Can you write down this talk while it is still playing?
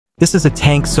This is a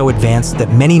tank so advanced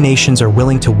that many nations are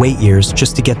willing to wait years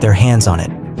just to get their hands on it.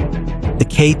 The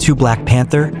K2 Black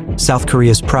Panther, South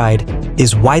Korea's pride,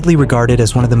 is widely regarded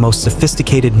as one of the most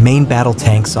sophisticated main battle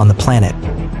tanks on the planet.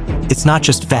 It's not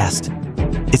just fast.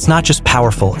 It's not just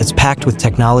powerful, it's packed with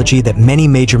technology that many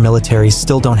major militaries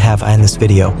still don't have. In this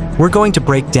video, we're going to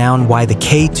break down why the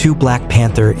K2 Black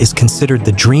Panther is considered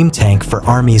the dream tank for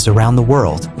armies around the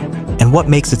world, and what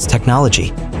makes its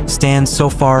technology stand so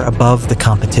far above the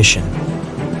competition.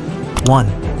 1.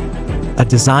 A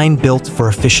design built for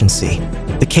efficiency.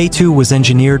 The K2 was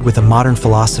engineered with a modern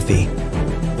philosophy: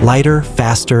 lighter,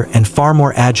 faster, and far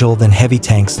more agile than heavy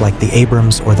tanks like the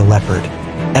Abrams or the Leopard.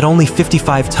 At only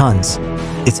 55 tons,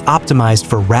 it's optimized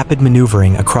for rapid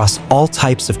maneuvering across all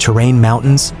types of terrain: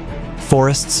 mountains,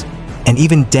 forests, and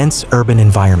even dense urban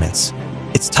environments.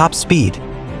 Its top speed,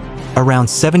 around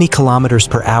 70 kilometers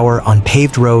per hour on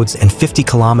paved roads and 50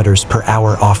 kilometers per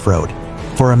hour off-road.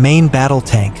 For a main battle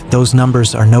tank, those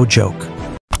numbers are no joke.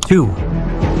 2.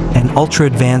 An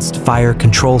ultra-advanced fire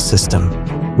control system.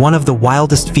 One of the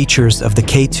wildest features of the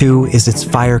K2 is its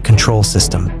fire control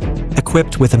system.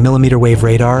 Equipped with a millimeter-wave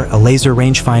radar, a laser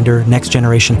rangefinder,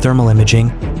 next-generation thermal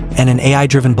imaging, and an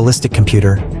AI-driven ballistic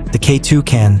computer, the K2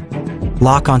 can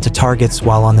lock onto targets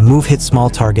while on the move, hit small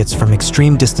targets from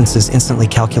extreme distances, instantly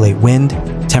calculate wind,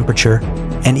 temperature,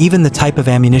 and even the type of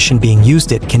ammunition being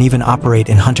used. It can even operate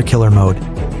in hunter-killer mode,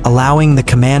 allowing the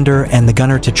commander and the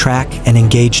gunner to track and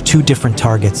engage two different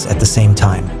targets at the same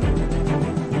time.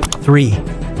 3.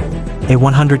 A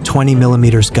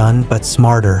 120mm gun, but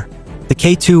smarter. The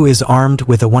K2 is armed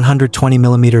with a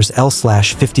 120mm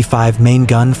L/55 main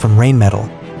gun from Rheinmetall,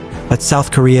 but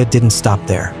South Korea didn't stop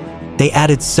there. They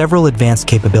added several advanced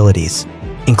capabilities,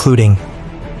 including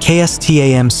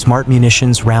KSTAM smart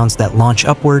munitions rounds that launch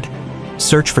upward,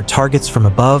 search for targets from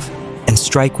above, and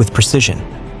strike with precision.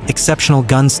 Exceptional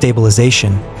gun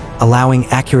stabilization, allowing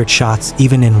accurate shots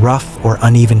even in rough or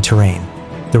uneven terrain.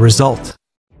 The result: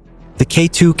 the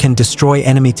K2 can destroy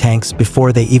enemy tanks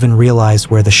before they even realize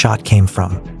where the shot came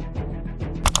from.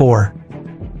 4.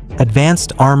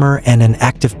 Advanced armor and an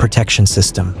active protection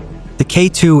system. The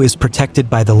K2 is protected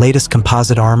by the latest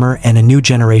composite armor and a new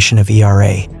generation of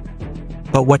ERA.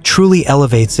 But what truly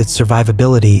elevates its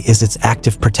survivability is its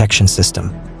active protection system.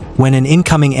 When an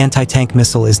incoming anti-tank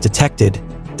missile is detected,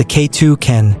 the K2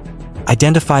 can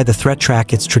identify the threat,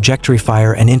 track its trajectory,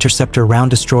 fire an interceptor round,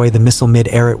 destroy the missile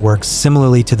mid-air. It works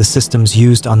similarly to the systems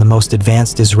used on the most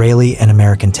advanced Israeli and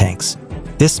American tanks.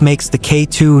 This makes the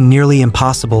K2 nearly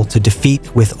impossible to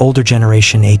defeat with older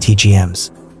generation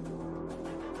ATGMs.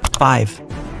 5.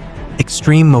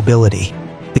 Extreme mobility.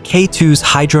 The K2's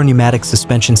hydropneumatic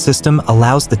suspension system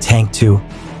allows the tank to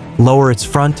lower its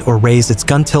front or raise its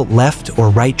gun tilt left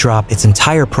or right, drop its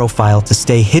entire profile to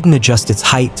stay hidden, adjust its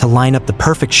height to line up the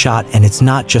perfect shot, and it's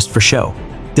not just for show.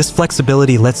 This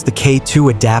flexibility lets the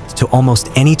K2 adapt to almost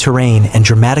any terrain and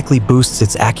dramatically boosts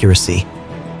its accuracy,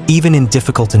 even in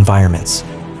difficult environments.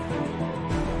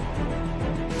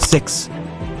 6.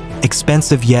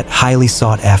 Expensive yet highly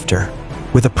sought after.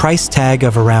 With a price tag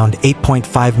of around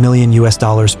 $8.5 million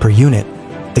per unit,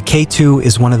 the K2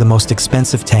 is one of the most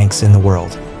expensive tanks in the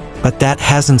world. But that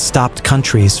hasn't stopped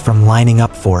countries from lining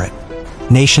up for it.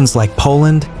 Nations like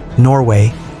Poland,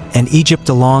 Norway, and Egypt,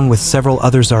 along with several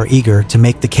others, are eager to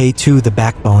make the K2 the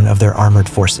backbone of their armored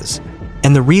forces.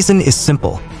 And the reason is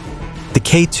simple. The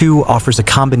K2 offers a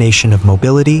combination of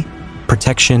mobility,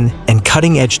 protection, and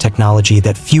cutting-edge technology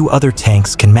that few other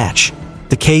tanks can match.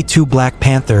 The K2 Black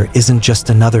Panther isn't just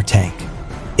another tank.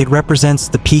 It represents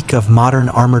the peak of modern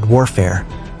armored warfare,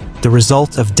 the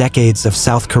result of decades of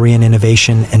South Korean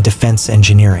innovation and defense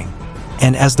engineering.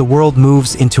 And as the world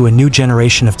moves into a new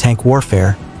generation of tank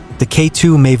warfare, the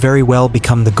K2 may very well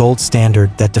become the gold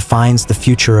standard that defines the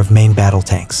future of main battle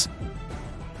tanks.